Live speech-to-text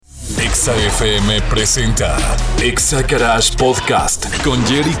Exa FM presenta Exagarage Podcast con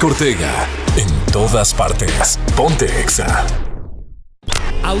Jerry Cortega. En todas partes. Ponte Exa.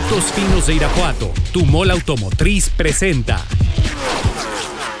 Autos Finos de Irapuato, tu mall automotriz presenta.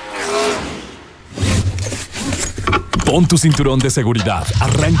 Pon tu cinturón de seguridad,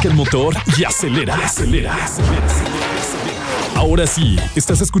 arranca el motor y acelera. Ahora sí,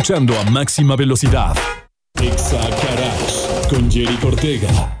 estás escuchando a máxima velocidad. Exagarage con Jerry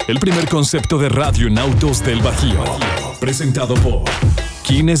Cortega, el primer concepto de radio en autos del Bajío. Presentado por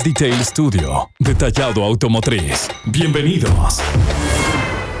Kines Detail Studio, detallado automotriz. Bienvenidos.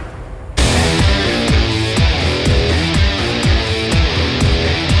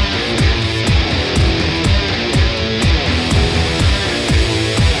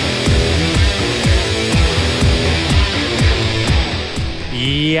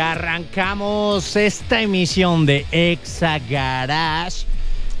 Y arrancamos esta emisión de Exagarage,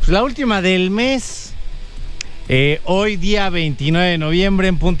 pues la última del mes. Hoy día 29 de noviembre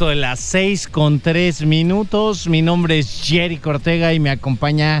en punto de las 6:03. Mi nombre es Jerry Cortega y me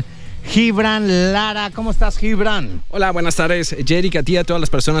acompaña Gibran Lara. ¿Cómo estás, Gibran? Hola, buenas tardes, Jerry, a ti y a todas las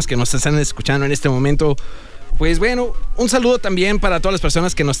personas que nos están escuchando en este momento. Pues bueno, un saludo también para todas las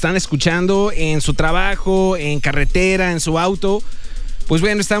personas que nos están escuchando en su trabajo, en carretera, en su auto. Pues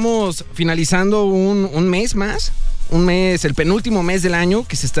bueno, estamos finalizando un mes más, el penúltimo mes del año,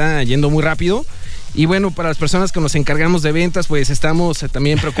 que se está yendo muy rápido. Y bueno, para las personas que nos encargamos de ventas, pues estamos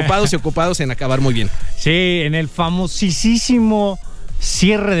también preocupados y ocupados en acabar muy bien. Sí, en el famosísimo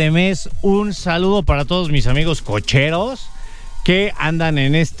cierre de mes, un saludo para todos mis amigos cocheros que andan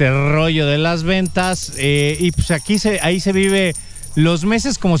en este rollo de las ventas. Y pues ahí se vive los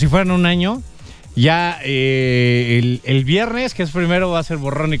meses como si fueran un año. Ya el viernes, que es primero, va a ser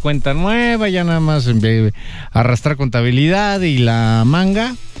borrón y cuenta nueva, ya nada más arrastrar contabilidad y la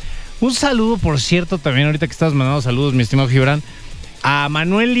manga. Un saludo, por cierto, también ahorita que estabas mandando saludos, mi estimado Gibran, a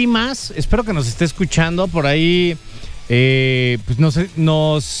Manuel Limas, espero que nos esté escuchando por ahí. Pues no sé,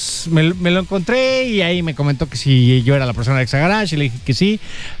 me lo encontré y ahí me comentó que si yo era la persona de Exagarage y le dije que sí.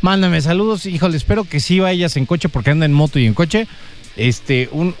 Mándame saludos, híjole, espero que sí vayas en coche porque anda en moto y en coche.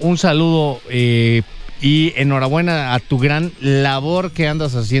 Un saludo y enhorabuena a tu gran labor que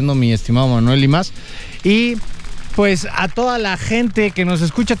andas haciendo, mi estimado Manuel Limas. Y pues a toda la gente que nos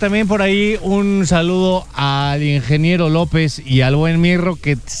escucha también por ahí, un saludo al ingeniero López y al buen Mirro,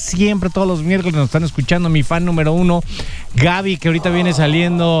 que siempre todos los miércoles nos están escuchando, mi fan número uno, Gaby, que ahorita viene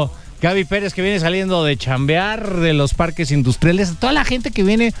saliendo, Gaby Pérez, que viene saliendo de chambear de los parques industriales, a toda la gente que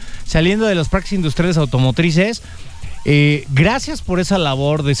viene saliendo de los parques industriales automotrices. Gracias por esa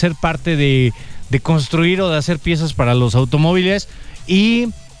labor de ser parte de construir o de hacer piezas para los automóviles. Y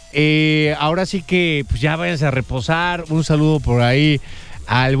ahora sí que pues ya váyanse a reposar. Un saludo por ahí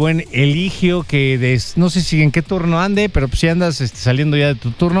al buen Eligio, que no sé si en qué turno ande, pero pues si andas saliendo ya de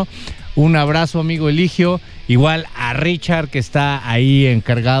tu turno. Un abrazo, amigo Eligio. Igual a Richard, que está ahí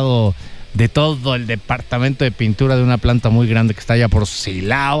encargado de todo el departamento de pintura de una planta muy grande que está allá por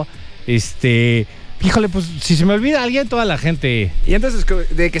Silao. Híjole, pues si se me olvida alguien, toda la gente. Y antes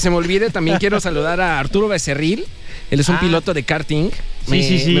de que se me olvide, también quiero saludar a Arturo Becerril. Él es un piloto de karting.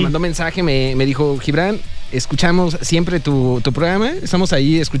 Sí. Me mandó mensaje, me dijo, Gibran, escuchamos siempre tu programa, estamos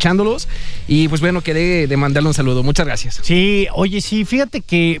ahí escuchándolos. Y pues bueno, quedé de mandarle un saludo. Muchas gracias. Sí, oye, sí, fíjate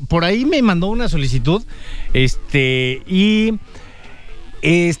que por ahí me mandó una solicitud. Y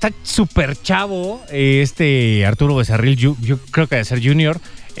está súper chavo, Arturo Becerril, yo creo que debe ser junior.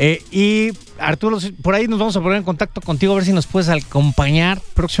 Y Arturo, por ahí nos vamos a poner en contacto contigo a ver si nos puedes acompañar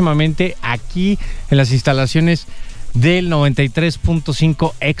próximamente aquí en las instalaciones del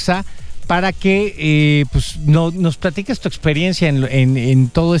 93.5 Exa para que pues nos platiques tu experiencia en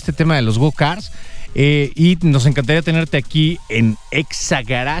todo este tema de los go-cars. Y nos encantaría tenerte aquí en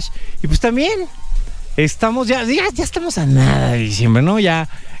Exagarage. Y pues también estamos ya estamos a nada de diciembre, ¿no? Ya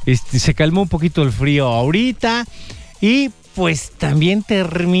se calmó un poquito el frío ahorita y pues también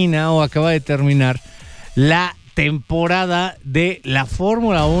acaba de terminar la temporada de la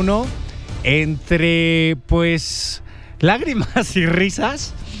Fórmula 1 entre, pues, lágrimas y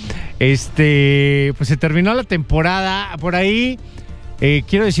risas. Pues se terminó la temporada. Por ahí,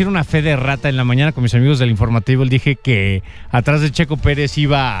 quiero decir una fe de rata. En la mañana con mis amigos del informativo les dije que atrás de Checo Pérez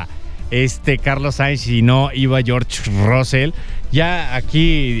iba Carlos Sainz y no iba George Russell. Ya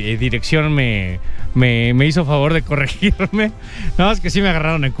aquí dirección me hizo favor de corregirme. No, es que sí me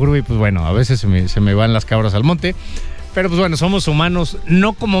agarraron en curva y pues bueno, a veces se me van las cabras al monte. Pero pues bueno, somos humanos,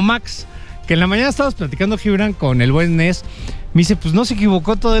 no como Max, que en la mañana estábamos platicando, Gibran, con el buen Nes. Me dice, pues no se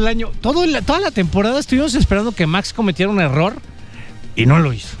equivocó todo el año. Toda la temporada estuvimos esperando que Max cometiera un error y no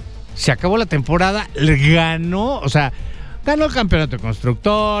lo hizo. se acabó la temporada, ganó, o sea, ganó el campeonato de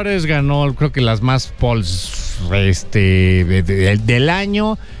constructores, ganó creo que las más poles del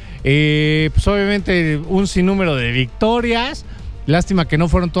año, pues obviamente un sinnúmero de victorias, lástima que no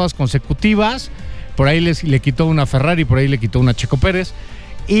fueron todas consecutivas, por ahí le quitó una Ferrari, por ahí le quitó una Checo Pérez.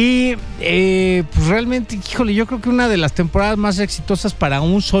 Y pues realmente, híjole, yo creo que una de las temporadas más exitosas para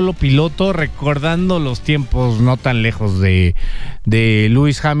un solo piloto, recordando los tiempos no tan lejos de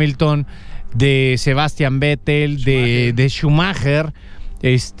Lewis Hamilton, de Sebastian Vettel, de Schumacher,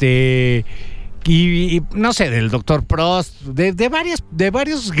 y no sé, del Dr. Prost, de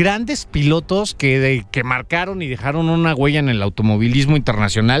varios grandes pilotos que marcaron y dejaron una huella en el automovilismo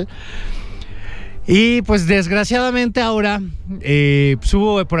internacional. Y pues desgraciadamente ahora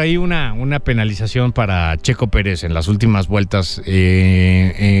hubo por ahí una penalización para Checo Pérez en las últimas vueltas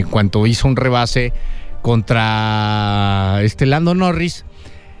cuando hizo un rebase contra Lando Norris.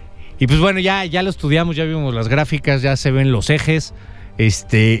 Y pues bueno, ya lo estudiamos, ya vimos las gráficas, ya se ven los ejes.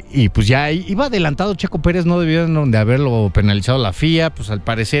 Y pues ya iba adelantado Checo Pérez, no debieron de haberlo penalizado la FIA. Pues al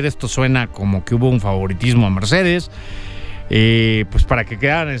parecer esto suena como que hubo un favoritismo a Mercedes. Pues para que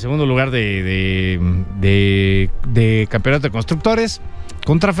quedaran en segundo lugar de campeonato de constructores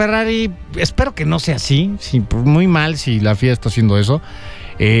contra Ferrari. Espero que no sea así, muy mal si la FIA está haciendo eso.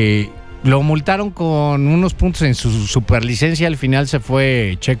 Lo multaron con unos puntos en su superlicencia. Al final se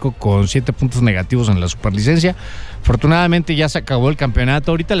fue Checo con 7 puntos negativos en la superlicencia. Afortunadamente ya se acabó el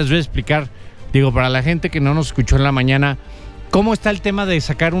campeonato. Ahorita les voy a explicar, para la gente que no nos escuchó en la mañana, ¿cómo está el tema de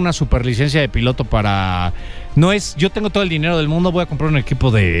sacar una superlicencia de piloto para...? No es, yo tengo todo el dinero del mundo, voy a comprar un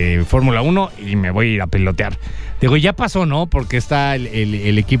equipo de Fórmula 1 y me voy a ir a pilotear. Ya pasó, ¿no? Porque está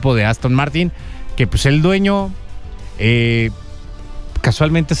el equipo de Aston Martin, que pues el dueño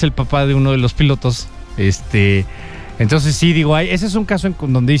casualmente es el papá de uno de los pilotos. Entonces sí, ese es un caso en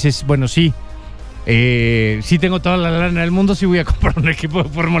donde dices, bueno, sí, sí tengo toda la lana del mundo, sí voy a comprar un equipo de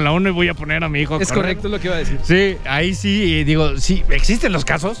Fórmula 1 y voy a poner a mi hijo a correr. Es correcto lo que iba a decir. Sí, ahí sí, sí, existen los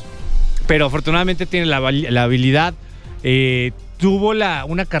casos, pero afortunadamente tiene la habilidad. Tuvo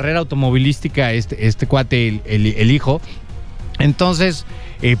una carrera automovilística este cuate, el hijo. Entonces,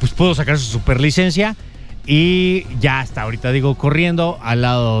 pues pudo sacar su superlicencia y ya hasta ahorita, corriendo al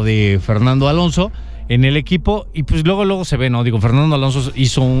lado de Fernando Alonso en el equipo. Y pues luego se ve, ¿no? Fernando Alonso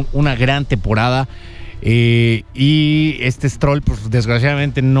hizo una gran temporada. Y Stroll, pues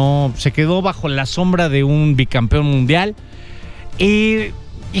desgraciadamente no se quedó bajo la sombra de un bicampeón mundial. Y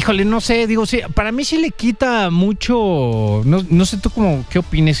híjole, no sé, sí, para mí sí le quita mucho. No sé tú qué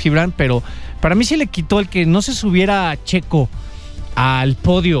opines, Gibran, pero para mí sí le quitó el que no se subiera Checo al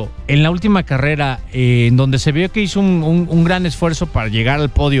podio en la última carrera, en donde se vio que hizo un gran esfuerzo para llegar al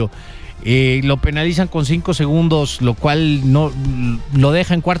podio. Lo penalizan con 5 segundos, lo cual no lo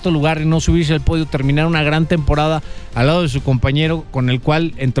deja en cuarto lugar y no subirse al podio, terminar una gran temporada al lado de su compañero, con el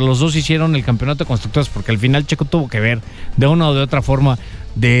cual entre los dos hicieron el campeonato de constructores, porque al final Checo tuvo que ver de una o de otra forma.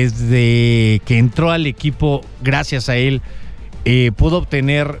 Desde que entró al equipo, gracias a él, pudo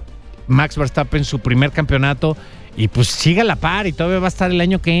obtener Max Verstappen su primer campeonato. Y pues sigue a la par y todavía va a estar el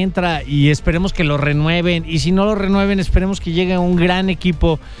año que entra y esperemos que lo renueven. Y si no lo renueven, esperemos que llegue un gran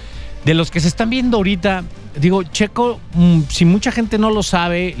equipo. De los que se están viendo ahorita, Checo, si mucha gente no lo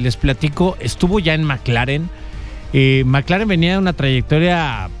sabe, les platico, estuvo ya en McLaren. McLaren venía de una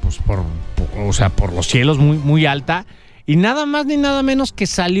trayectoria, pues por los cielos muy, muy alta. Y nada más ni nada menos que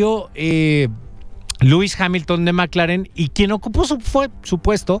salió Lewis Hamilton de McLaren, y quien ocupó su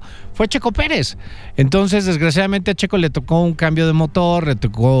puesto fue Checo Pérez. Entonces, desgraciadamente a Checo le tocó un cambio de motor, le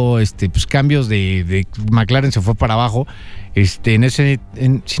tocó pues cambios de McLaren, se fue para abajo.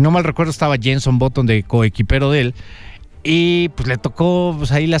 Si no mal recuerdo, estaba Jenson Button de coequipero de él. Y pues le tocó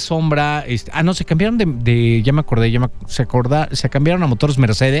pues ahí la sombra. Se cambiaron ya me acordé, se cambiaron a motores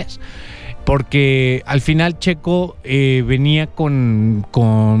Mercedes. Porque al final Checo venía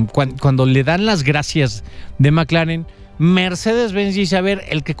cuando le dan las gracias de McLaren, Mercedes-Benz dice, a ver,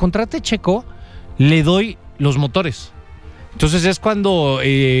 el que contrate Checo, le doy los motores. Entonces es cuando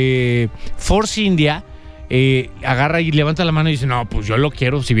Force India agarra y levanta la mano y dice, no, pues yo lo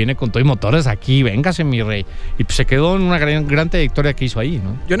quiero, si viene con todo y motores aquí, véngase mi rey. Y pues se quedó en una gran trayectoria que hizo ahí,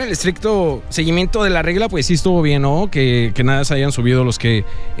 ¿no? Yo en el estricto seguimiento de la regla, pues sí estuvo bien, ¿no? Que nada se hayan subido los que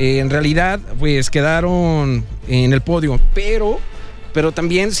en realidad pues quedaron en el podio. Pero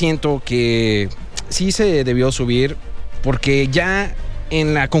también siento que sí se debió subir, porque ya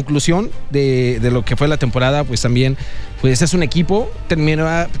en la conclusión de lo que fue la temporada, pues también pues es un equipo,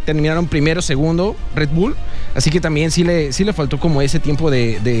 terminaron primero, segundo, Red Bull, así que también sí le faltó como ese tiempo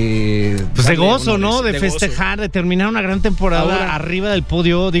de gozo, ¿no? De festejar, de terminar una gran temporada ahora, arriba del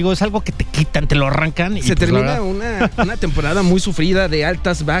podio. Digo, es algo que te quitan, te lo arrancan. Y se pues termina una temporada muy sufrida, de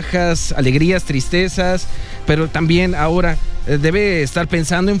altas, bajas, alegrías, tristezas, pero también ahora debe estar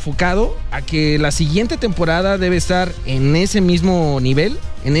pensando, enfocado a que la siguiente temporada debe estar en ese mismo nivel,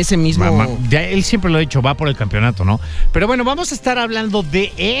 en ese mismo... Ya él siempre lo ha dicho, va por el campeonato, ¿no? Pero bueno, vamos a estar hablando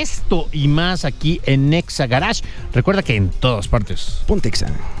de esto y más aquí en Exagarage. Recuerda que en todas partes. Ponte Exa.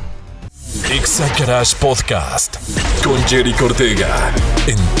 Exagarage Podcast con Jerry Ortega.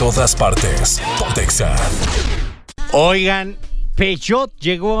 En todas partes. Ponte Exa. Oigan, Peugeot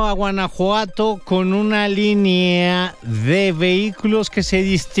llegó a Guanajuato con una línea de vehículos que se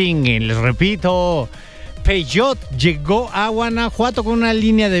distinguen. Les repito, Peugeot llegó a Guanajuato con una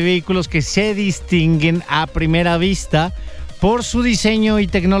línea de vehículos que se distinguen a primera vista por su diseño y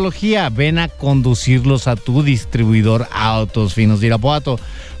tecnología. Ven a conducirlos a tu distribuidor Autos Finos de Irapuato.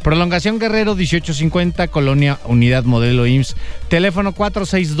 Prolongación Guerrero 1850, Colonia Unidad Modelo IMSS. Teléfono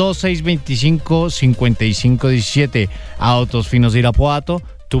 462-625-5517. Autos Finos de Irapuato,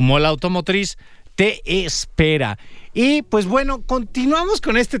 tu mola automotriz te espera. Y pues bueno, continuamos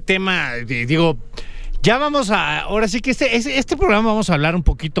con este tema. Digo, ya vamos ahora sí que este programa vamos a hablar un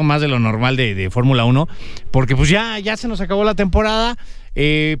poquito más de lo normal de Fórmula 1, porque pues ya se nos acabó la temporada.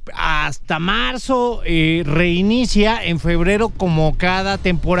 Hasta marzo reinicia. En febrero, como cada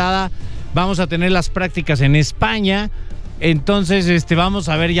temporada, vamos a tener las prácticas en España. Entonces vamos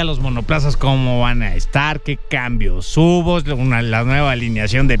a ver ya los monoplazas cómo van a estar, qué cambios hubo, la nueva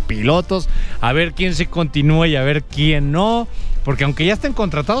alineación de pilotos, a ver quién se continúa y a ver quién no, porque aunque ya estén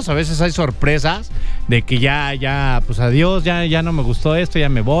contratados, a veces hay sorpresas de que ya pues adiós, ya no me gustó esto, ya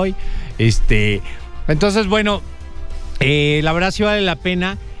me voy. Entonces bueno, la verdad sí vale la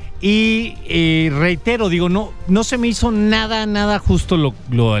pena. Y reitero, digo, no se me hizo nada justo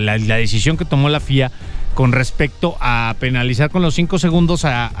la decisión que tomó la FIA con respecto a penalizar con los 5 segundos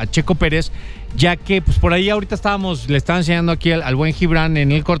a Checo Pérez, ya que pues por ahí ahorita le estaba enseñando aquí al buen Gibran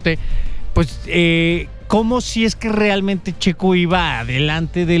en el corte, pues como si es que realmente Checo iba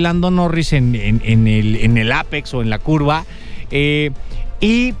adelante de Lando Norris en el apex o en la curva,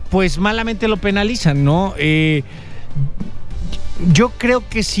 y pues malamente lo penalizan, ¿no? Yo creo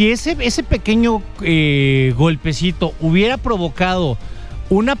que si ese pequeño golpecito hubiera provocado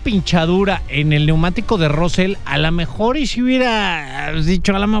una pinchadura en el neumático de Russell, a lo mejor y si hubiera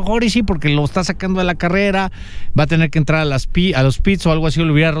dicho, a lo mejor y sí, porque lo está sacando de la carrera, va a tener que entrar a los pits o algo así, o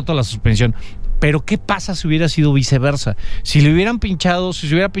le hubiera roto la suspensión. Pero ¿qué pasa si hubiera sido viceversa? Si se hubiera pinchado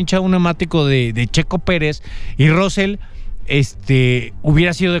un neumático de Checo Pérez y Russell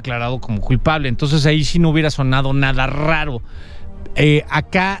hubiera sido declarado como culpable. Entonces ahí sí no hubiera sonado nada raro.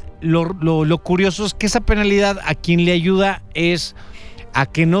 Acá lo curioso es que esa penalidad a quien le ayuda es a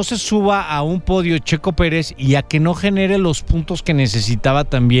que no se suba a un podio Checo Pérez y a que no genere los puntos que necesitaba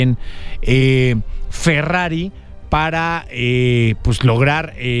también Ferrari para pues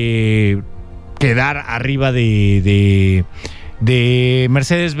lograr quedar arriba de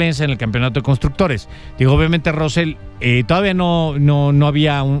Mercedes-Benz en el campeonato de constructores. Digo, obviamente Russell todavía no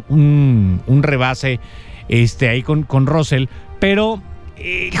había un rebase ahí con Russell, pero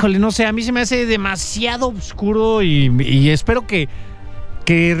híjole, no sé, a mí se me hace demasiado oscuro y espero que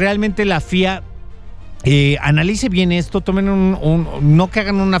realmente la FIA analice bien esto, tomen no que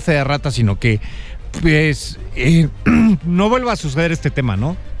hagan una fe de rata, sino que pues no vuelva a suceder este tema,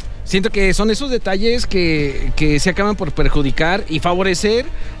 ¿no? Siento que son esos detalles que se acaban por perjudicar y favorecer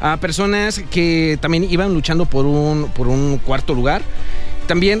a personas que también iban luchando por un cuarto lugar.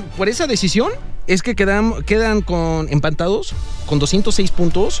 También por esa decisión es que quedan empatados con 206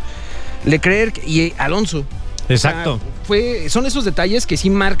 puntos Leclerc y Alonso. Exacto. O sea, son esos detalles que sí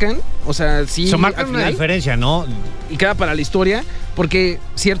marcan, o sea, sí. Se marcan una diferencia, ¿no? Y queda para la historia, porque,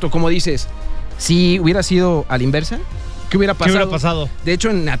 cierto, como dices, si hubiera sido a la inversa, ¿qué hubiera pasado? ¿Qué hubiera pasado? De hecho,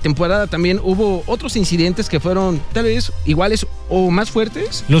 en la temporada también hubo otros incidentes que fueron tal vez iguales o más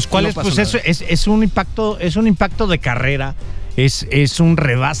fuertes. Los cuales, no pues, es un impacto de carrera, es un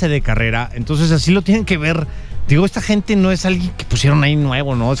rebase de carrera. Entonces, así lo tienen que ver. Digo, esta gente no es alguien que pusieron ahí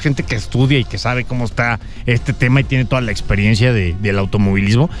nuevo, ¿no? Es gente que estudia y que sabe cómo está este tema y tiene toda la experiencia del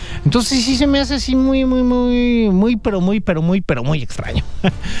automovilismo. Entonces sí se me hace así muy extraño. Y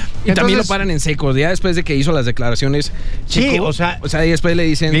entonces, también lo paran en seco, ya después de que hizo las declaraciones. Sí, Chico, o sea, y después le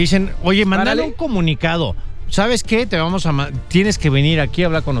dicen, oye, mándale un comunicado. ¿sabes qué? Tienes que venir aquí a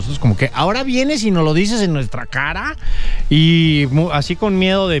hablar con nosotros, como que ahora vienes y nos lo dices en nuestra cara y así con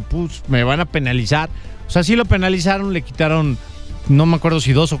miedo de, pues, me van a penalizar. O sea, sí lo penalizaron, le quitaron, no me acuerdo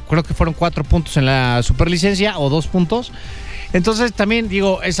si 2 o creo que fueron 4 puntos en la superlicencia o 2 puntos. Entonces también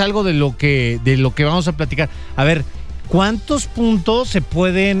digo, es algo de lo que vamos a platicar. A ver, ¿cuántos puntos se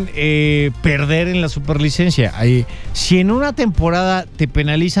pueden perder en la superlicencia? Si en una temporada te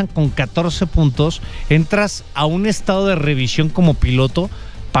penalizan con 14 puntos, entras a un estado de revisión como piloto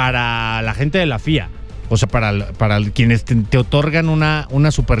para la gente de la FIA. O sea, para quienes te otorgan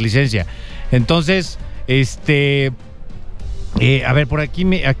una superlicencia. Entonces, a ver, por aquí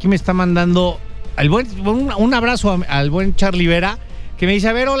me está mandando un abrazo al buen Charlie Vera, que me dice,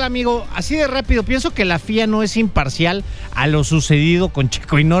 a ver, hola amigo, así de rápido, pienso que la FIA no es imparcial a lo sucedido con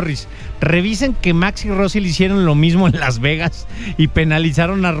Checo y Norris. Revisen que Max y Russell hicieron lo mismo en Las Vegas y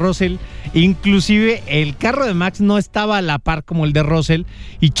penalizaron a Russell. Inclusive el carro de Max no estaba a la par como el de Russell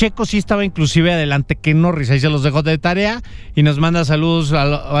y Checo sí estaba inclusive adelante que Norris. Ahí se los dejo de tarea y nos manda saludos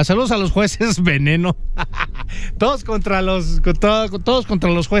a los jueces veneno. Todos contra los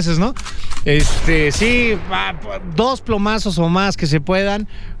jueces, ¿no? Sí, 2 plomazos o más que se puedan.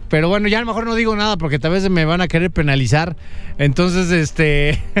 Pero bueno, ya a lo mejor no digo nada porque tal vez me van a querer penalizar. Entonces,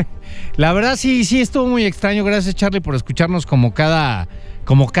 la verdad sí estuvo muy extraño. Gracias, Charlie, por escucharnos como cada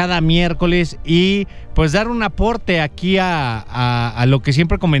miércoles y pues dar un aporte aquí a lo que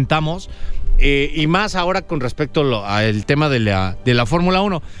siempre comentamos y más ahora con respecto al tema de la Fórmula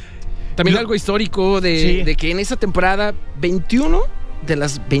 1. También algo histórico de que en esa temporada 21 de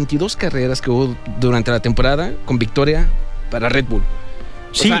las 22 carreras que hubo durante la temporada con victoria para Red Bull.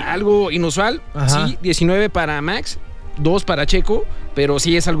 Sí. O sea, algo inusual. Ajá. Sí, 19 para Max, 2 para Checo, pero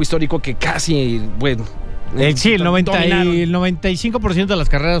sí es algo histórico que casi, bueno... Sí, el 95% de las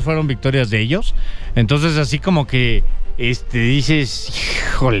carreras fueron victorias de ellos. Entonces, así como que dices,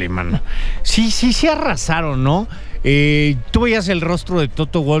 híjole, mano. Sí arrasaron, ¿no? Tú veías el rostro de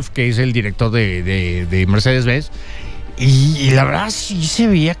Toto Wolff, que es el director de Mercedes-Benz. Y la verdad sí se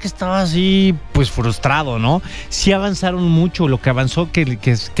veía que estaba así, pues frustrado, ¿no? Sí avanzaron mucho, lo que avanzó, que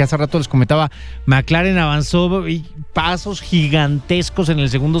hace rato les comentaba, McLaren avanzó pasos gigantescos en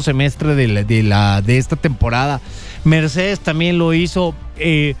el segundo semestre de esta temporada. Mercedes también lo hizo.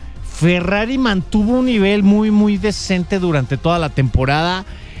 Ferrari mantuvo un nivel muy, muy decente durante toda la temporada.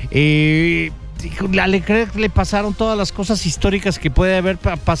 A Leclerc le pasaron todas las cosas históricas que puede haber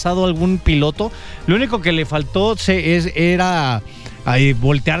pasado algún piloto. Lo único que le faltó era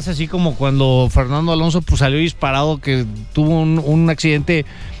voltearse, así como cuando Fernando Alonso pues salió disparado, que tuvo un accidente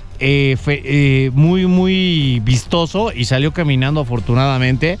muy, muy vistoso y salió caminando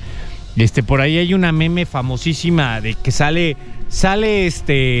afortunadamente. Por ahí hay una meme famosísima de que sale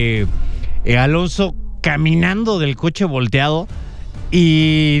Alonso caminando del coche volteado.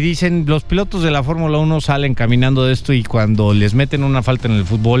 Y dicen, los pilotos de la Fórmula 1 salen caminando de esto y cuando les meten una falta en el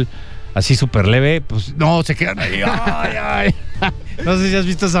fútbol así súper leve, pues no, se quedan ahí. Ay. No sé si has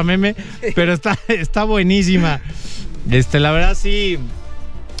visto esa meme, pero está buenísima. La verdad sí,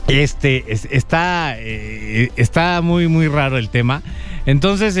 está muy, muy raro el tema.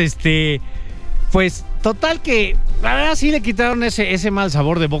 Entonces, pues total que la verdad sí le quitaron ese mal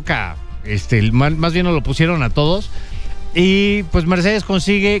sabor de boca. Más bien nos lo pusieron a todos. Y pues Mercedes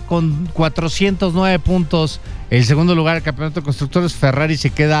consigue con 409 puntos el segundo lugar del campeonato de constructores. Ferrari se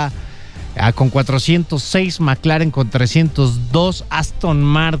queda con 406, McLaren con 302, Aston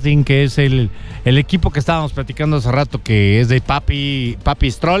Martin, que es el equipo que estábamos platicando hace rato, que es de Papi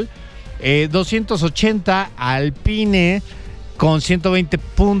Stroll, 280, Alpine con 120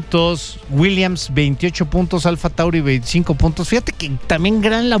 puntos, Williams 28 puntos, Alfa Tauri 25 puntos. Fíjate que también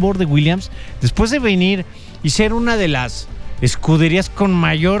gran labor de Williams, después de venir y ser una de las escuderías con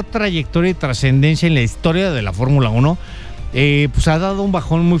mayor trayectoria y trascendencia en la historia de la Fórmula 1, pues ha dado un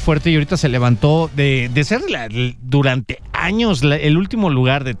bajón muy fuerte y ahorita se levantó de ser durante años el último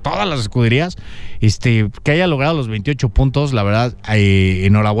lugar de todas las escuderías, que haya logrado los 28 puntos, la verdad,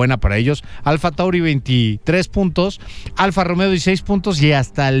 enhorabuena para ellos. Alfa Tauri 23 puntos, Alfa Romeo 16 puntos y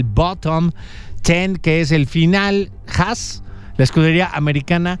hasta el bottom 10, que es el final, Haas, la escudería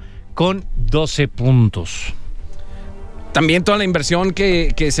americana, con 12 puntos. También toda la inversión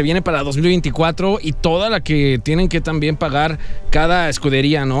que se viene para 2024 y toda la que tienen que también pagar cada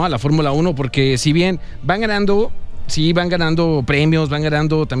escudería, ¿no? A la Fórmula 1, porque si bien van ganando Sí, van ganando premios, van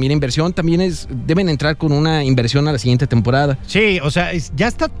ganando también inversión. También deben entrar con una inversión a la siguiente temporada. Sí, o sea, ya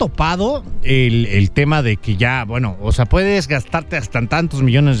está topado el tema de que ya, bueno, o sea, puedes gastarte hasta tantos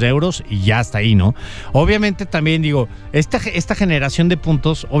millones de euros y ya está ahí, ¿no? Obviamente también digo, esta generación de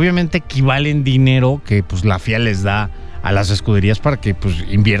puntos obviamente equivale en dinero que pues la FIA les da a las escuderías para que pues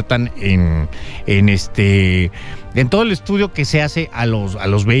inviertan en todo el estudio que se hace a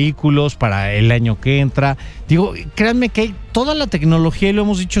los vehículos para el año que entra. Digo, créanme que hay toda la tecnología, y lo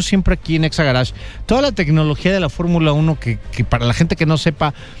hemos dicho siempre aquí en Exagarage, toda la tecnología de la Fórmula 1 que para la gente que no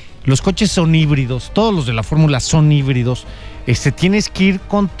sepa, los coches son híbridos, todos los de la Fórmula son híbridos. Tienes que ir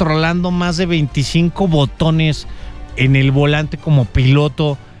controlando más de 25 botones en el volante como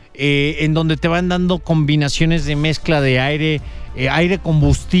piloto, en donde te van dando combinaciones de mezcla de aire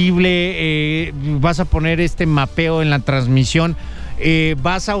combustible, vas a poner mapeo en la transmisión,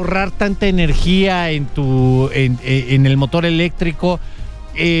 vas a ahorrar tanta energía en el motor eléctrico,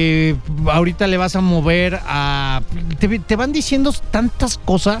 ahorita le vas a mover te van diciendo tantas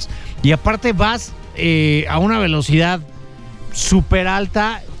cosas, y aparte vas a una velocidad súper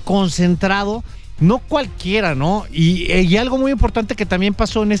alta, concentrado. No cualquiera, ¿no? Y algo muy importante que también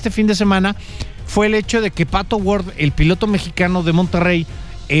pasó en este fin de semana fue el hecho de que Pato Ward, el piloto mexicano de Monterrey,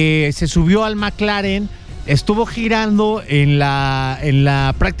 se subió al McLaren, estuvo girando en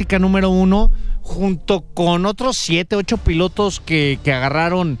la práctica número 1 junto con otros 7, 8 pilotos que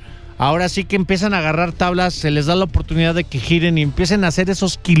agarraron. Ahora sí que empiezan a agarrar tablas, se les da la oportunidad de que giren y empiecen a hacer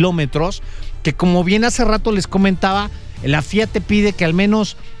esos kilómetros que, como bien hace rato les comentaba, la FIA te pide que al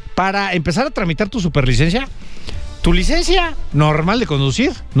menos para empezar a tramitar tu superlicencia, tu licencia normal de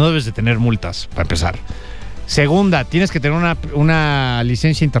conducir, no debes de tener multas, para empezar. Segunda, tienes que tener una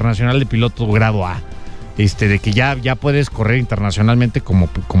licencia internacional de piloto grado A, de que ya puedes correr internacionalmente como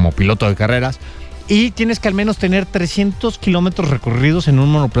piloto de carreras, y tienes que al menos tener 300 kilómetros recorridos en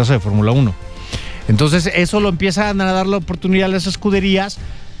un monoplaza de Fórmula 1. Entonces, eso lo empiezan a dar la oportunidad a las escuderías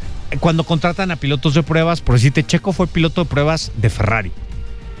cuando contratan a pilotos de pruebas. Por decirte, Checo fue piloto de pruebas de Ferrari.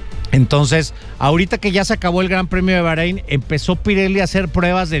 Entonces, ahorita que ya se acabó el Gran Premio de Bahrein, empezó Pirelli a hacer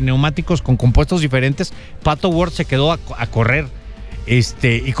pruebas de neumáticos con compuestos diferentes. Pato Ward se quedó a correr,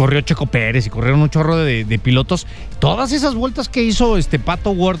 y corrió Checo Pérez, y corrieron un chorro de pilotos. Todas esas vueltas que hizo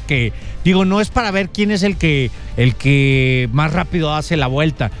Pato Ward, que digo, no es para ver quién es el que más rápido hace la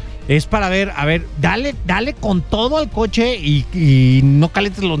vuelta. Es para ver, dale con todo al coche y no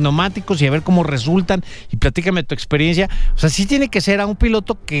calientes los neumáticos y a ver cómo resultan, y platícame tu experiencia. O sea, sí tiene que ser a un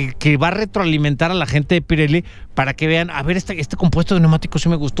piloto que va a retroalimentar a la gente de Pirelli para que vean, a ver, este compuesto de neumáticos sí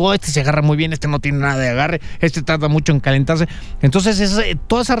me gustó, se agarra muy bien, no tiene nada de agarre, tarda mucho en calentarse. Entonces,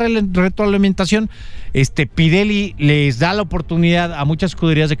 toda esa retroalimentación, Pirelli les da la oportunidad a muchas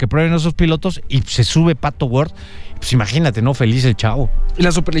escuderías de que prueben a esos pilotos, y se sube Pato Ward. Pues imagínate, ¿no? Feliz el chavo. ¿Y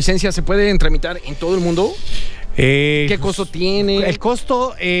la superlicencia se puede tramitar en todo el mundo? ¿Qué costo tiene? El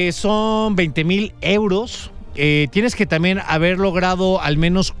costo son 20,000 euros. Tienes que también haber logrado al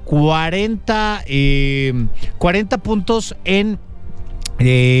menos 40 puntos en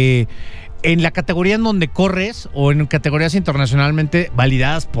la categoría en donde corres, o en categorías internacionalmente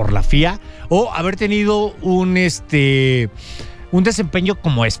validadas por la FIA, o haber tenido un desempeño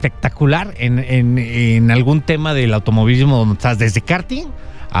como espectacular en algún tema del automovilismo, donde estás desde karting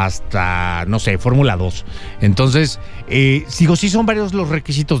hasta, no sé, Fórmula 2. Entonces, sí son varios los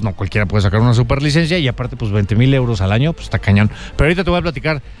requisitos. No cualquiera puede sacar una superlicencia, y aparte, pues 20,000 euros al año, pues está cañón. Pero ahorita te voy a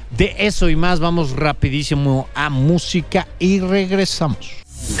platicar de eso y más. Vamos rapidísimo a música y regresamos.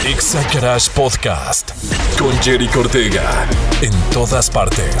 Exagarage Podcast con Jerry Ortega. En todas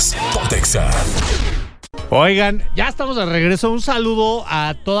partes. Pontexa. Oigan, ya estamos de regreso. Un saludo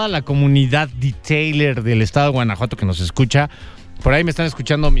a toda la comunidad detailer del estado de Guanajuato que nos escucha. Por ahí me están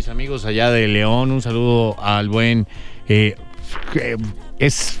escuchando mis amigos allá de León. Un saludo al buen... no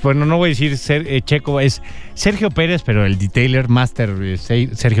voy a decir Checo, es Sergio Pérez, pero el detailer master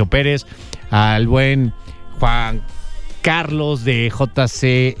Sergio Pérez. Al buen Juan Carlos de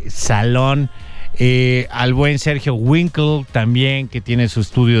JC Salón. Al buen Sergio Winkle también, que tiene su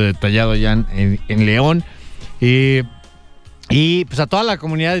estudio detallado allá en León. Y pues a toda la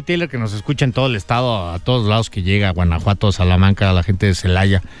comunidad de Taylor que nos escucha en todo el estado, a todos lados que llega, a Guanajuato, Salamanca, a la gente de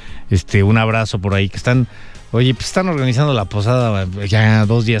Celaya, un abrazo por ahí, que están organizando la posada ya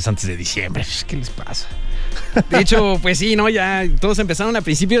 2 días antes de diciembre. ¿Qué les pasa? De hecho, pues sí, ¿no? Ya todos empezaron a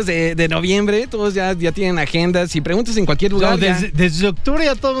principios de noviembre, todos ya tienen agendas. Si preguntas en cualquier lugar. No, desde octubre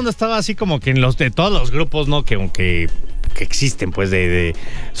ya todo el mundo estaba así como que de todos los grupos, ¿no? Que que existen, pues, de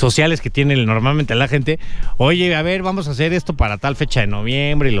sociales que tienen normalmente la gente. Oye, a ver, vamos a hacer esto para tal fecha de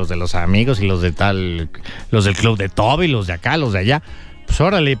noviembre, y los de los amigos, y los de tal, los del club de Todo, y los de acá, los de allá. Pues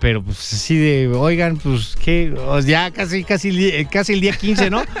órale, pero pues así de, oigan, pues qué, ya casi el día 15,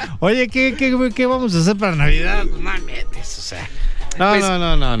 ¿no? Oye, ¿qué vamos a hacer para Navidad? Pues no metes, o sea.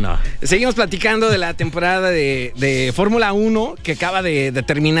 No. Seguimos platicando de la temporada de Fórmula 1 que acaba de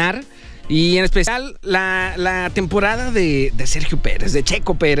terminar. Y en especial la temporada de Sergio Pérez, de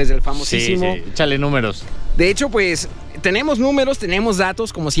Checo Pérez, del famosísimo. Sí, échale números. De hecho, pues, tenemos números, tenemos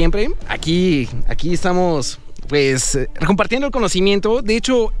datos, como siempre. Aquí estamos, pues, compartiendo el conocimiento. De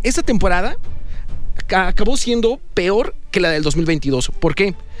hecho, esta temporada acabó siendo peor que la del 2022. ¿Por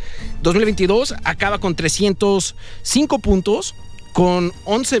qué? 2022 acaba con 305 puntos, con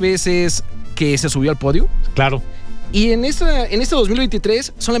 11 veces que se subió al podio. Claro. Y en este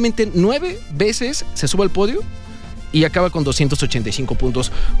 2023 solamente 9 veces se sube al podio y acaba con 285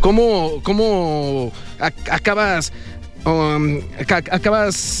 puntos. ¿Cómo acabas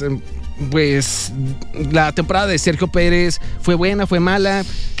pues la temporada de Sergio Pérez? ¿Fue buena, fue mala?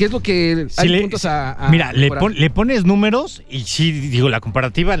 ¿Qué es lo que hay puntos a mira, le pones números y sí, digo, la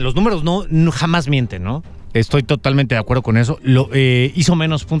comparativa, los números no jamás mienten, ¿no? Estoy totalmente de acuerdo con eso. Hizo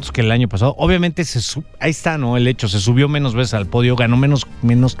menos puntos que el año pasado. Obviamente ahí está, ¿no? El hecho, se subió menos veces al podio, ganó menos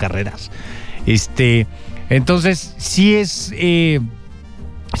carreras. Entonces, sí es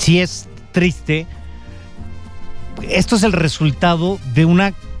triste. Esto es el resultado de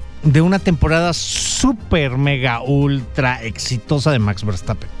una temporada súper, mega, ultra exitosa de Max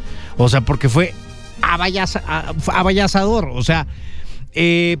Verstappen. O sea, porque fue abayazador. O sea,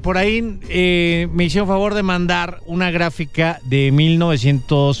 por ahí me hicieron favor de mandar una gráfica de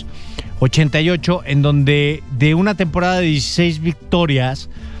 1988 en donde de una temporada de 16 victorias,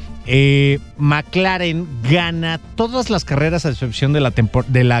 McLaren gana todas las carreras a excepción de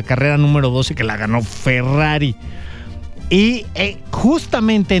la carrera número 12 que la ganó Ferrari. Y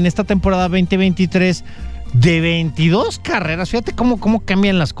justamente en esta temporada 2023, de 22 carreras, fíjate cómo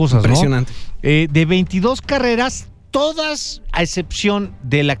cambian las cosas, ¿no? Impresionante. De 22 carreras, todas, a excepción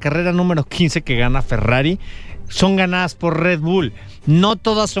de la carrera número 15 que gana Ferrari, son ganadas por Red Bull. No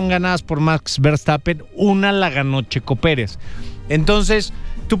todas son ganadas por Max Verstappen. Una la ganó Checo Pérez. Entonces,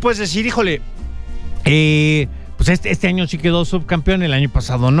 tú puedes decir, híjole, pues este año sí quedó subcampeón, el año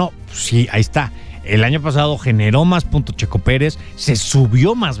pasado no. Pues sí, ahí está. El año pasado generó más puntos Checo Pérez, se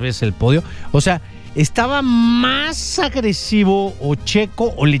subió más veces el podio. O sea, estaba más agresivo o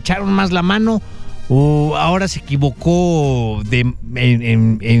Checo, o le echaron más la mano, o ahora se equivocó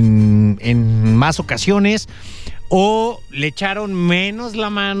en más ocasiones, o le echaron menos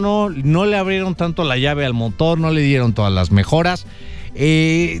la mano, no le abrieron tanto la llave al motor, no le dieron todas las mejoras.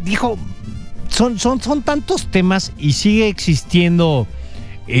 Dijo, son tantos temas y sigue existiendo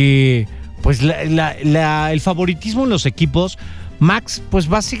pues el favoritismo en los equipos. Max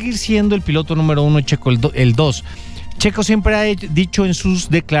pues va a seguir siendo el piloto número 1, Checo el 2. Checo siempre ha dicho en sus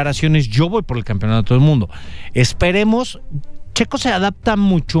declaraciones, yo voy por el campeonato del mundo. Esperemos. Checo se adapta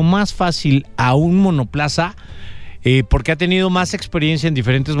mucho más fácil a un monoplaza porque ha tenido más experiencia en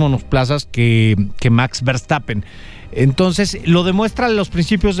diferentes monoplazas que Max Verstappen. Entonces lo demuestra en los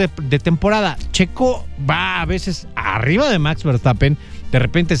principios de temporada. Checo va a veces arriba de Max Verstappen, de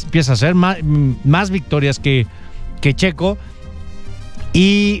repente empieza a hacer más victorias que Checo,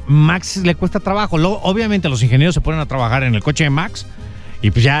 y Max le cuesta trabajo. Obviamente los ingenieros se ponen a trabajar en el coche de Max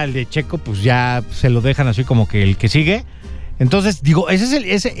y pues ya el de Checo pues ya se lo dejan así como que el que sigue. Entonces, digo,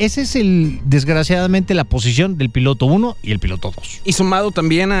 ese es el desgraciadamente la posición del piloto 1 y el piloto 2. Y sumado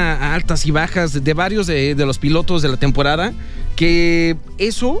también a altas y bajas de varios de los pilotos de la temporada, que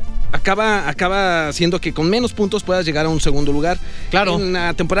eso acaba haciendo que con menos puntos puedas llegar a un segundo lugar. Claro. En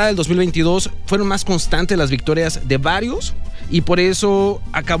la temporada del 2022 fueron más constantes las victorias de varios y por eso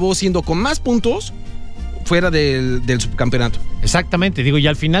acabó siendo con más puntos fuera del subcampeonato. Exactamente, digo, y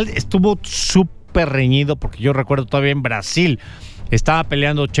al final estuvo súper reñido, porque yo recuerdo todavía en Brasil estaba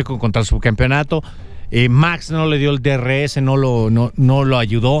peleando Checo contra el subcampeonato. Max no le dio el DRS, no lo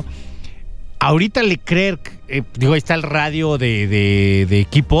ayudó. Ahorita Leclerc, ahí está el radio de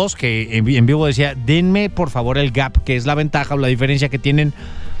equipos que en vivo decía, denme por favor el gap, que es la ventaja o la diferencia que tienen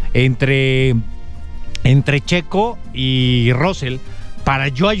entre Checo y Russell, para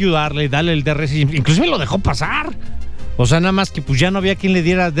yo ayudarle, darle el DRS. Inclusive lo dejó pasar. O sea, nada más que pues ya no había quien le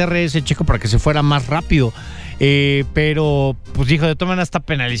diera DRS Checo para que se fuera más rápido. Pero pues dijo, de todas maneras está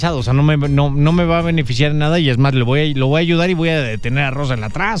penalizado. O sea, no me va a beneficiar en nada, y es más, lo voy a ayudar y voy a detener a Russell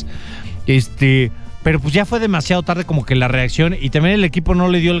atrás. Pero pues ya fue demasiado tarde como que la reacción, y también el equipo no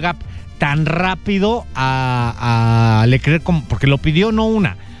le dio el gap tan rápido a Leclerc, porque lo pidió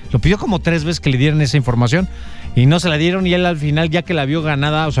lo pidió como 3 veces que le dieran esa información y no se la dieron, y él al final, ya que la vio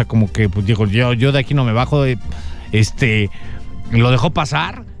ganada, o sea, como que pues, dijo, yo de aquí no me bajo, lo dejó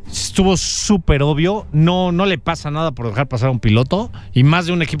pasar. Estuvo súper obvio, no le pasa nada por dejar pasar a un piloto, y más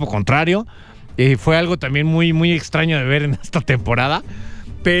de un equipo contrario. Fue algo también muy, muy extraño de ver en esta temporada,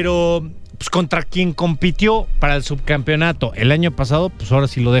 pero pues, contra quien compitió para el subcampeonato el año pasado, pues ahora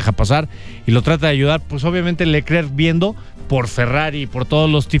sí lo deja pasar y lo trata de ayudar, pues obviamente Leclerc viendo por Ferrari, por todos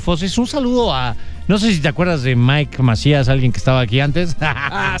los tifosis. Un saludo no sé si te acuerdas de Mike Macías, alguien que estaba aquí antes.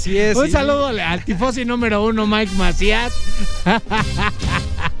 Así es. Un saludo al tifosi número 1, Mike Macías.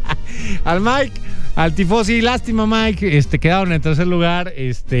 Al tifosi, lástima Mike, quedaron en tercer lugar.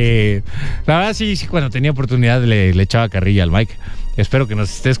 La verdad sí, cuando tenía oportunidad le echaba carrilla al Mike. Espero que nos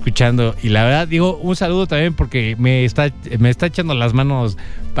esté escuchando. Y la verdad, digo, un saludo también porque me está echando las manos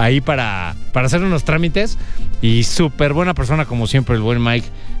ahí para hacer unos trámites. Y súper buena persona, como siempre, el buen Mike.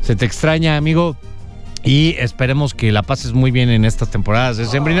 Se te extraña, amigo. Y esperemos que la pases muy bien en estas temporadas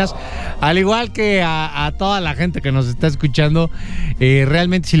decembrinas. Al igual que a toda la gente que nos está escuchando.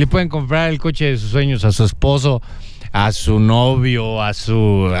 Realmente, si le pueden comprar el coche de sus sueños a su esposo, a su novio, a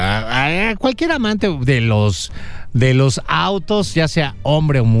cualquier amante de los autos, ya sea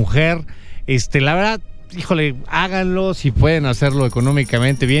hombre o mujer, la verdad, híjole, háganlo si pueden hacerlo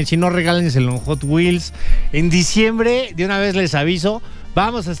económicamente bien. Si no, regálenselo en Hot Wheels. En diciembre, de una vez les aviso,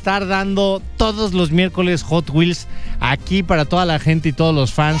 vamos a estar dando todos los miércoles Hot Wheels aquí para toda la gente y todos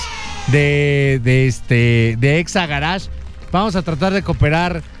los fans de Exagarage. Vamos a tratar de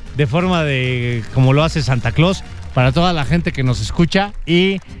cooperar de forma como lo hace Santa Claus, para toda la gente que nos escucha,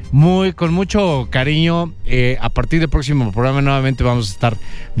 y con mucho cariño. A partir del próximo programa nuevamente vamos a estar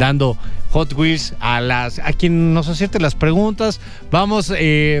dando Hot Wheels a quien nos acierte las preguntas. Vamos a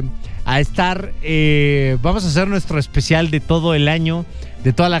hacer nuestro especial de todo el año,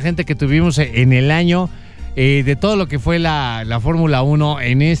 de toda la gente que tuvimos en el año, de todo lo que fue la Fórmula 1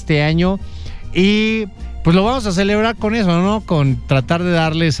 en este año, y pues lo vamos a celebrar con eso, ¿no? Con tratar de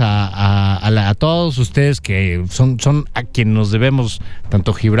darles a todos ustedes, que son a quien nos debemos,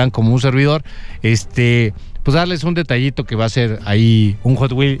 tanto Gibran como un servidor, pues darles un detallito que va a ser ahí un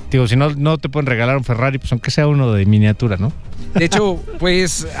Hot Wheel. Digo, si no te pueden regalar un Ferrari, pues aunque sea uno de miniatura, ¿no? De hecho,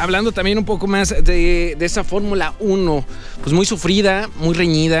 pues hablando también un poco más de esa Fórmula 1, pues muy sufrida, muy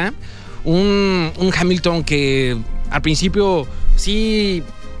reñida. Un Hamilton que al principio sí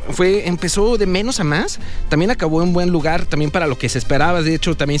empezó de menos a más, también acabó en buen lugar, también para lo que se esperaba. De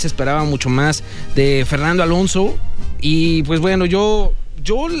hecho, también se esperaba mucho más de Fernando Alonso. Y pues bueno, yo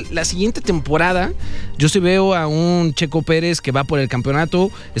la siguiente temporada, yo sí veo a un Checo Pérez que va por el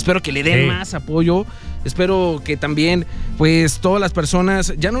campeonato. Espero que le den más apoyo. Espero que también, pues, todas las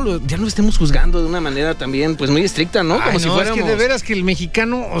personas ya no lo estemos juzgando de una manera también, pues, muy estricta, ¿no? Como si fuéramos... Es que de veras que el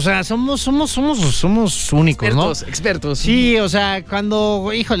mexicano, o sea, somos únicos, Expertos. Sí, o sea,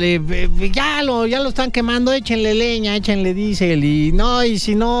 cuando, híjole, ya lo están quemando, échenle leña, échenle diésel, y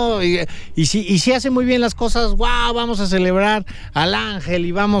si no, y si hace muy bien las cosas, wow, vamos a celebrar al Ángel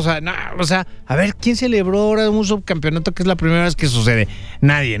y vamos a... No, o sea, a ver, ¿quién celebró ahora un subcampeonato que es la primera vez que sucede?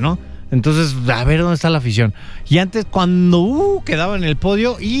 Nadie, ¿no? Entonces, a ver dónde está la afición. Y antes, cuando quedaba en el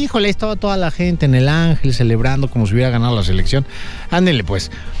podio, híjole, estaba toda la gente en el Ángel celebrando como si hubiera ganado la selección. Ándenle,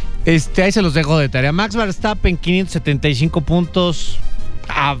 pues. Ahí se los dejo de tarea. Max Verstappen, 575 puntos.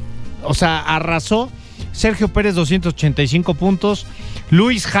 Arrasó. Sergio Pérez, 285 puntos.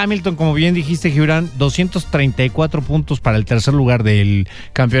 Lewis Hamilton, como bien dijiste, Gibran, 234 puntos para el tercer lugar del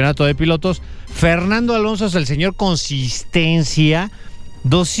campeonato de pilotos. Fernando Alonso es el señor consistencia.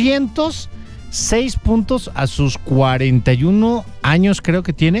 206 puntos a sus 41 años, creo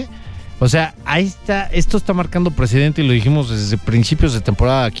que tiene. O sea, ahí está. Esto está marcando precedente, y lo dijimos desde principios de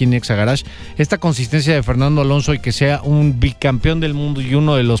temporada aquí en Exagarage. Esta consistencia de Fernando Alonso, y que sea un bicampeón del mundo y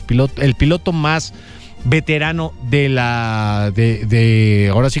uno de los el piloto más veterano de la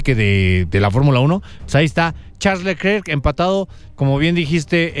Fórmula 1. Pues ahí está Charles Leclerc empatado, como bien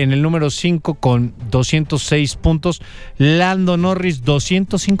dijiste, en el número 5 con 206 puntos. Lando Norris,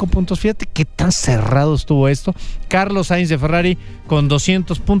 205 puntos. Fíjate qué tan cerrado estuvo esto. Carlos Sainz de Ferrari con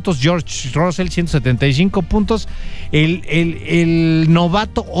 200 puntos. George Russell, 175 puntos. El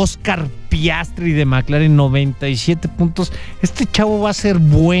novato Oscar Piastri de McLaren, 97 puntos. Este chavo va a ser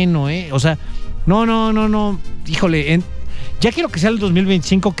bueno, ¿eh? O sea, no. Híjole, ya quiero que sea el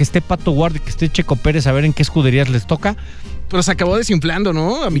 2025, que esté Pato Ward y que esté Checo Pérez, a ver en qué escuderías les toca. Pero se acabó desinflando,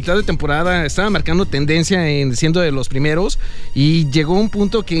 ¿no? A mitad de temporada estaba marcando tendencia en siendo de los primeros, y llegó un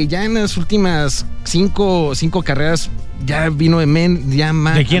punto que ya en las últimas cinco carreras ya vino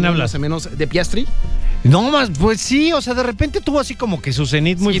 ¿De quién hablas? Más o menos, de Piastri. No más, pues sí, o sea, de repente tuvo así como que su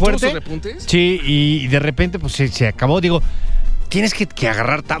cenit muy fuerte. ¿Tuvo sus repuntes? Sí, y de repente pues se acabó. Digo, tienes que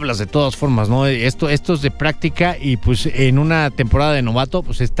agarrar tablas de todas formas, ¿no? Esto es de práctica y pues en una temporada de novato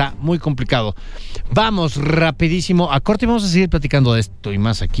pues está muy complicado. Vamos rapidísimo a corte y vamos a seguir platicando de esto y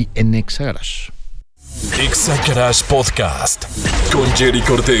más aquí en Exagarage. Exagarage Podcast con Jerry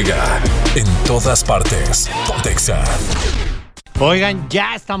Ortega. En todas partes. Pontexa. Oigan,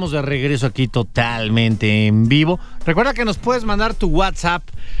 ya estamos de regreso aquí totalmente en vivo. Recuerda que nos puedes mandar tu WhatsApp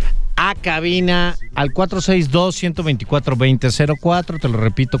a cabina al 462-124-2004. Te lo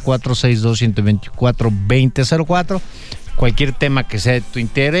repito, 462-124-2004. Cualquier tema que sea de tu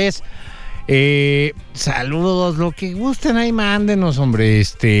interés. Saludos, lo que gusten ahí, mándenos, hombre.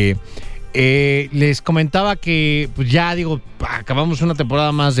 Les comentaba que, pues ya digo, acabamos una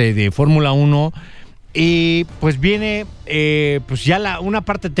temporada más de Fórmula 1. Y pues viene pues ya una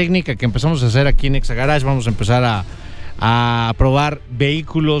parte técnica que empezamos a hacer aquí en Exagarage. Vamos a empezar a probar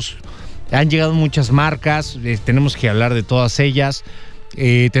vehículos. Han llegado muchas marcas, tenemos que hablar de todas ellas,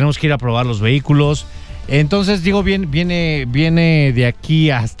 tenemos que ir a probar los vehículos. Entonces digo, viene de aquí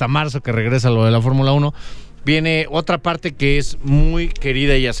hasta marzo, que regresa lo de la Fórmula 1. Viene otra parte que es muy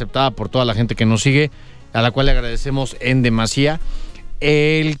querida y aceptada por toda la gente que nos sigue, a la cual le agradecemos en demasía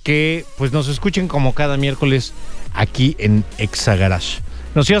el que pues nos escuchen como cada miércoles aquí en Exagarage.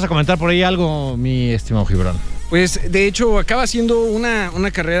 ¿Nos ibas a comentar por ahí algo, mi estimado Gibran? Pues de hecho acaba siendo una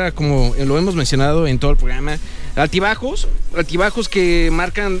carrera, como lo hemos mencionado en todo el programa, altibajos que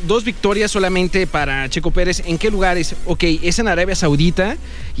marcan 2 victorias solamente para Checo Pérez. ¿En qué lugares? Ok, es en Arabia Saudita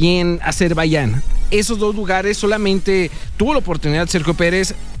y en Azerbaiyán. Esos 2 lugares solamente tuvo la oportunidad Checo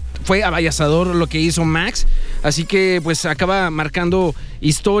Pérez. Fue avasallador lo que hizo Max, así que pues acaba marcando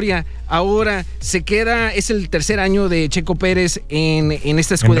historia. Ahora es el tercer año de Checo Pérez en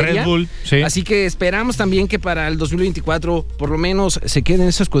esta escudería. En Red Bull, sí. Así que esperamos también que para el 2024 por lo menos se quede en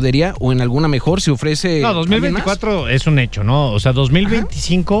esa escudería o en alguna mejor, se ofrece. No, 2024 es un hecho, ¿no? O sea,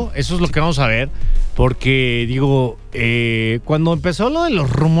 2025, ajá, eso es lo que vamos a ver, porque digo, cuando empezó lo de los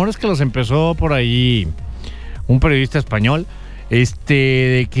rumores que los empezó por ahí un periodista español,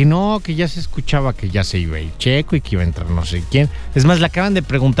 de que no, que ya se escuchaba que ya se iba a ir Checo y que iba a entrar no sé quién. Es más, le acaban de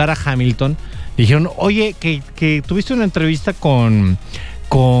preguntar a Hamilton. Dijeron, oye, que tuviste una entrevista con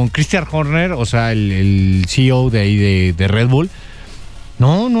Christian Horner, o sea, el CEO de ahí de Red Bull.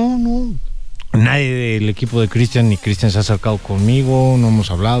 No. Nadie del equipo de Christian ni Christian se ha acercado conmigo, no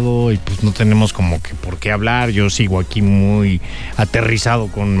hemos hablado y pues no tenemos como que por qué hablar. Yo sigo aquí muy aterrizado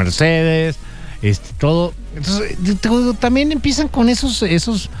con Mercedes. Todo. Entonces, también empiezan con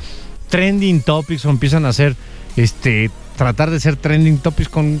esos trending topics, o empiezan a hacer tratar de ser trending topics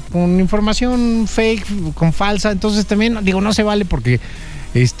con información fake, con falsa. Entonces también digo, no se vale, porque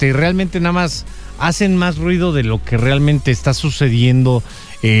realmente nada más hacen más ruido de lo que realmente está sucediendo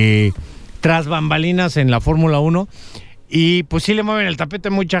tras bambalinas en la Fórmula 1. Y pues sí le mueven el tapete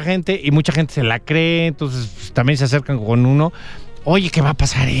a mucha gente y mucha gente se la cree. Entonces pues, también se acercan con uno. Oye, ¿qué va a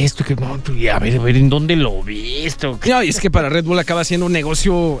pasar esto? Que no, a ver, ¿en dónde lo viste? No, y es que para Red Bull acaba siendo un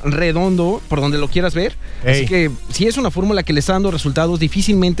negocio redondo, por donde lo quieras ver. Ey. Así que si es una fórmula que le está dando resultados,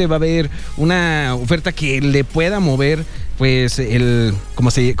 difícilmente va a haber una oferta que le pueda mover, pues,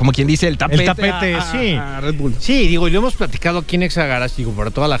 como quien dice, el tapete sí. A Red Bull. Sí, digo, y lo hemos platicado aquí en Exagarage, digo,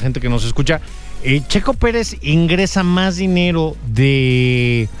 para toda la gente que nos escucha. Checo Pérez ingresa más dinero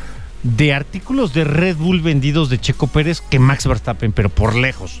de artículos de Red Bull vendidos de Checo Pérez que Max Verstappen, pero por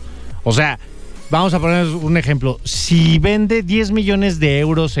lejos. O sea, vamos a poner un ejemplo. Si vende 10 millones de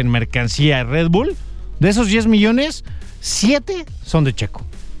euros en mercancía Red Bull, de esos 10 millones, 7 son de Checo.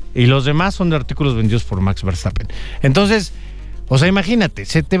 Y los demás son de artículos vendidos por Max Verstappen. Entonces, o sea, imagínate,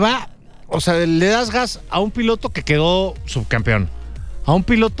 se te va, o sea, le das gas a un piloto que quedó subcampeón, a un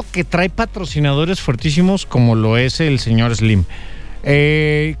piloto que trae patrocinadores fuertísimos como lo es el señor Slim.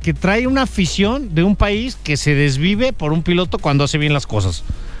 Que trae una afición de un país que se desvive por un piloto cuando hace bien las cosas.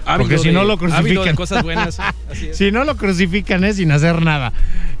 Porque si no lo crucifican. De cosas buenas. Así es. Si no lo crucifican sin hacer nada.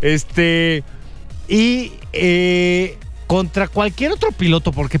 Contra cualquier otro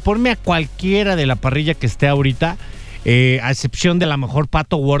piloto, porque ponme a cualquiera de la parrilla que esté ahorita, a excepción de la mejor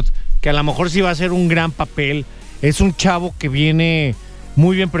Pato Ward, que a lo mejor sí va a hacer un gran papel. Es un chavo que viene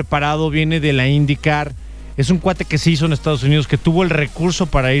muy bien preparado, viene de la IndyCar. Es un cuate que se hizo en Estados Unidos, que tuvo el recurso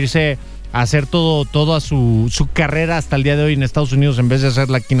para irse a hacer toda su carrera hasta el día de hoy en Estados Unidos, en vez de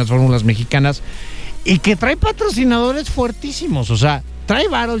hacerla aquí en las fórmulas mexicanas, y que trae patrocinadores fuertísimos. O sea, trae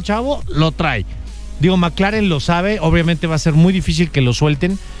varo el chavo, lo trae. Digo, McLaren lo sabe, obviamente va a ser muy difícil que lo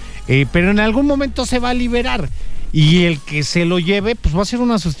suelten. pero en algún momento se va a liberar. Y el que se lo lleve, pues va a ser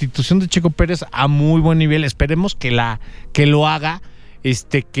una sustitución de Checo Pérez a muy buen nivel. Esperemos que lo haga,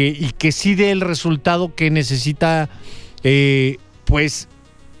 y que sí dé el resultado que necesita, pues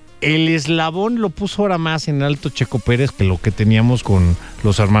el eslabón lo puso ahora más en alto Checo Pérez que lo que teníamos con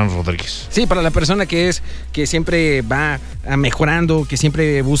los hermanos Rodríguez. Sí, para la persona que siempre va mejorando, que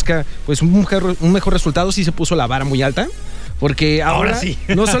siempre busca pues un mejor resultado, sí se puso la vara muy alta. Porque ahora sí.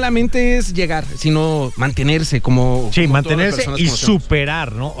 No solamente es llegar, sino mantenerse como... Sí, mantenerse y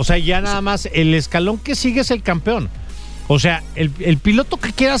superar, ¿no? O sea, ya nada más el escalón que sigue es el campeón. O sea, el piloto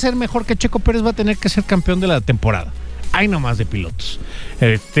que quiera ser mejor que Checo Pérez va a tener que ser campeón de la temporada. Hay nomás de pilotos.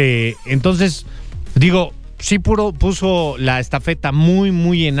 Entonces, digo, sí puso la estafeta muy,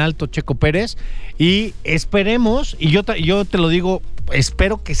 muy en alto Checo Pérez y esperemos, y yo te lo digo,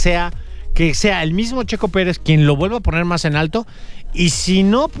 espero que sea el mismo Checo Pérez quien lo vuelva a poner más en alto, y si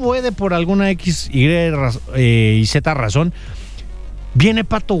no puede por alguna X, Y, Z razón, viene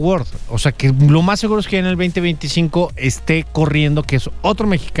Pato Ward. O sea que lo más seguro es que en el 2025 esté corriendo, que es otro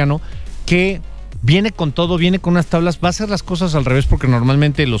mexicano que viene con todo, viene con unas tablas, va a hacer las cosas al revés, porque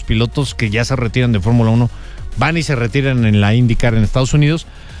normalmente los pilotos que ya se retiran de Fórmula 1 van y se retiran en la IndyCar en Estados Unidos,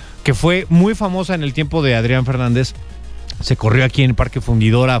 que fue muy famosa en el tiempo de Adrián Fernández. Se corrió aquí en Parque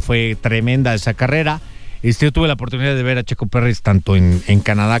Fundidora, fue tremenda esa carrera. Yo tuve la oportunidad de ver a Checo Pérez tanto en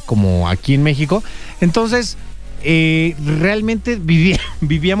Canadá como aquí en México. Entonces, realmente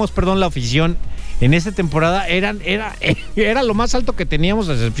vivíamos la afición en esta temporada. Era lo más alto que teníamos,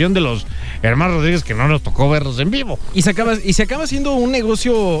 a excepción de los hermanos Rodríguez, que no nos tocó verlos en vivo. Y se acaba siendo un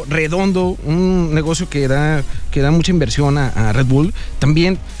negocio redondo, un negocio que da mucha inversión a Red Bull.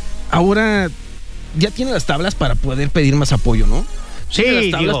 También, ahora ya tiene las tablas para poder pedir más apoyo, ¿no? Sí,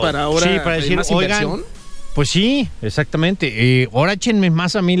 las tablas para ahora para decir, más oigan, inversión. Pues sí, exactamente. Ahora échenme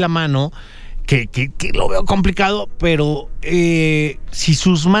más a mí la mano, que lo veo complicado, pero si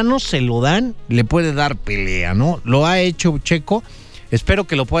sus manos se lo dan, le puede dar pelea, ¿no? Lo ha hecho Checo. Espero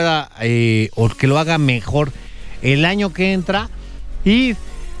que lo pueda, o que lo haga mejor el año que entra. Y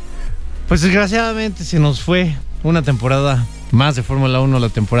pues desgraciadamente se nos fue una temporada más de Fórmula 1, la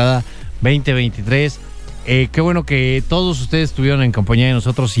temporada 2023. Qué bueno que todos ustedes estuvieron en compañía de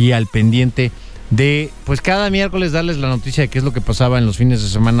nosotros y al pendiente de, pues cada miércoles darles la noticia de qué es lo que pasaba en los fines de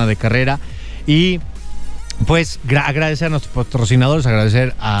semana de carrera. Y pues agradecer a nuestros patrocinadores,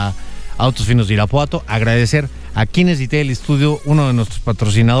 agradecer a Autos Finos de Irapuato, agradecer a Kines Detail Studio, uno de nuestros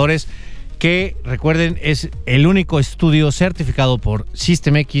patrocinadores, que recuerden es el único estudio certificado por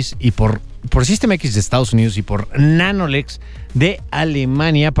System X y por System X de Estados Unidos y por Nanolex de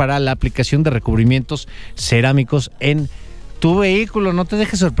Alemania para la aplicación de recubrimientos cerámicos en tu vehículo. No te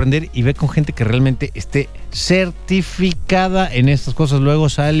dejes sorprender y ve con gente que realmente esté certificada en estas cosas. Luego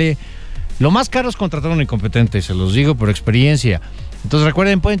sale... Lo más caro es contratar a un incompetente, se los digo por experiencia. Entonces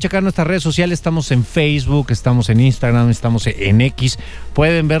recuerden, pueden checar nuestras redes sociales, estamos en Facebook, estamos en Instagram, estamos en X.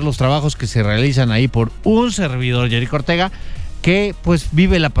 Pueden ver los trabajos que se realizan ahí por un servidor, Jerico Ortega, que pues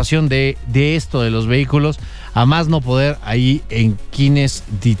vive la pasión de esto, de los vehículos, a más no poder, ahí en Kines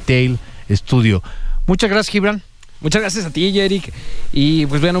Detail Studio. Muchas gracias, Gibran. Muchas gracias a ti, Jeric. Y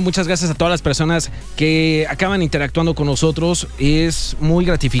pues bueno, muchas gracias a todas las personas que acaban interactuando con nosotros. Es muy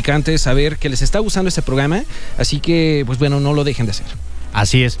gratificante saber que les está gustando este programa. Así que, pues bueno, no lo dejen de hacer.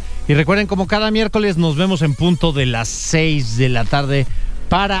 Así es. Y recuerden, como cada miércoles, nos vemos en punto de las 6 de la tarde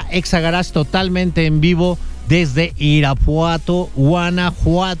para Exagarage, totalmente en vivo desde Irapuato,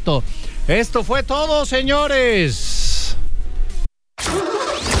 Guanajuato. Esto fue todo, señores.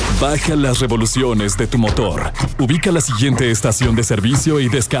 Baja las revoluciones de tu motor. Ubica la siguiente estación de servicio y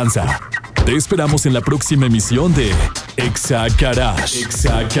descansa. Te esperamos en la próxima emisión de Exagarage.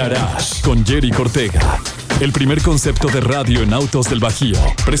 Exagarage con Jerico Ortega. El primer concepto de radio en autos del Bajío.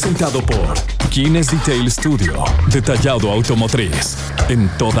 Presentado por Kines Detail Studio. Detallado automotriz. En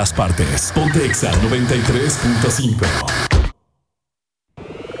todas partes. Ponte Exa 93.5.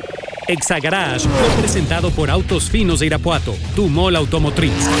 Exagarage fue presentado por Autos Finos de Irapuato, tu mall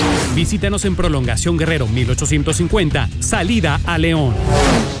automotriz. Visítanos en Prolongación Guerrero 1850, salida a León.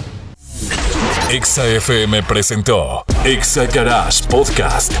 Exa FM presentó Exagarage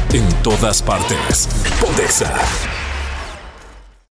Podcast en todas partes. Ponte Exa.